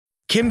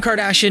Kim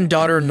Kardashian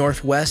daughter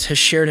Northwest has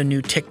shared a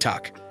new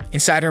TikTok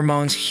inside her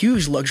mom's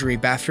huge luxury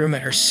bathroom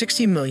at her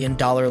 $60 million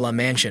La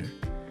Mansion.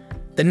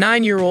 The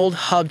 9-year-old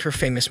hugged her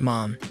famous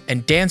mom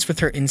and danced with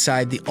her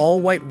inside the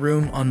all-white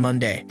room on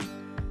Monday.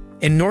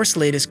 In North's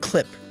latest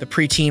clip, the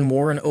preteen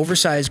wore an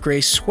oversized gray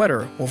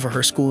sweater over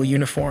her school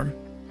uniform.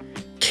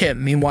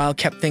 Kim, meanwhile,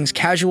 kept things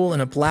casual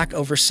in a black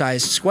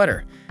oversized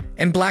sweater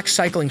and black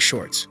cycling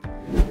shorts.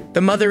 The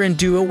mother and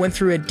duo went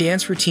through a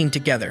dance routine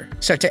together,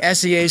 set to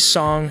SZA's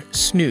song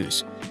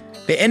Snooze.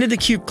 They ended the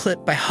cute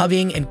clip by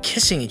hugging and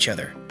kissing each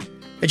other.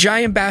 A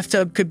giant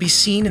bathtub could be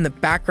seen in the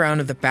background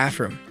of the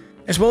bathroom,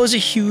 as well as a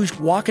huge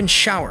walk-in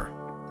shower.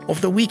 Over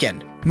the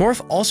weekend,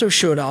 North also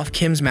showed off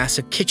Kim's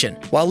massive kitchen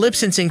while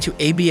lip-syncing to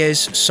ABA's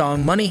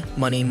song Money,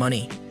 Money,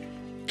 Money.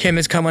 Kim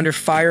has come under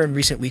fire in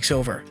recent weeks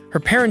over her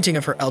parenting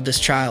of her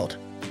eldest child.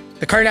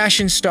 The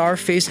Kardashian star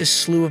faced a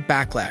slew of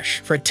backlash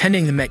for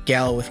attending the Met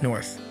Gala with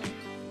North.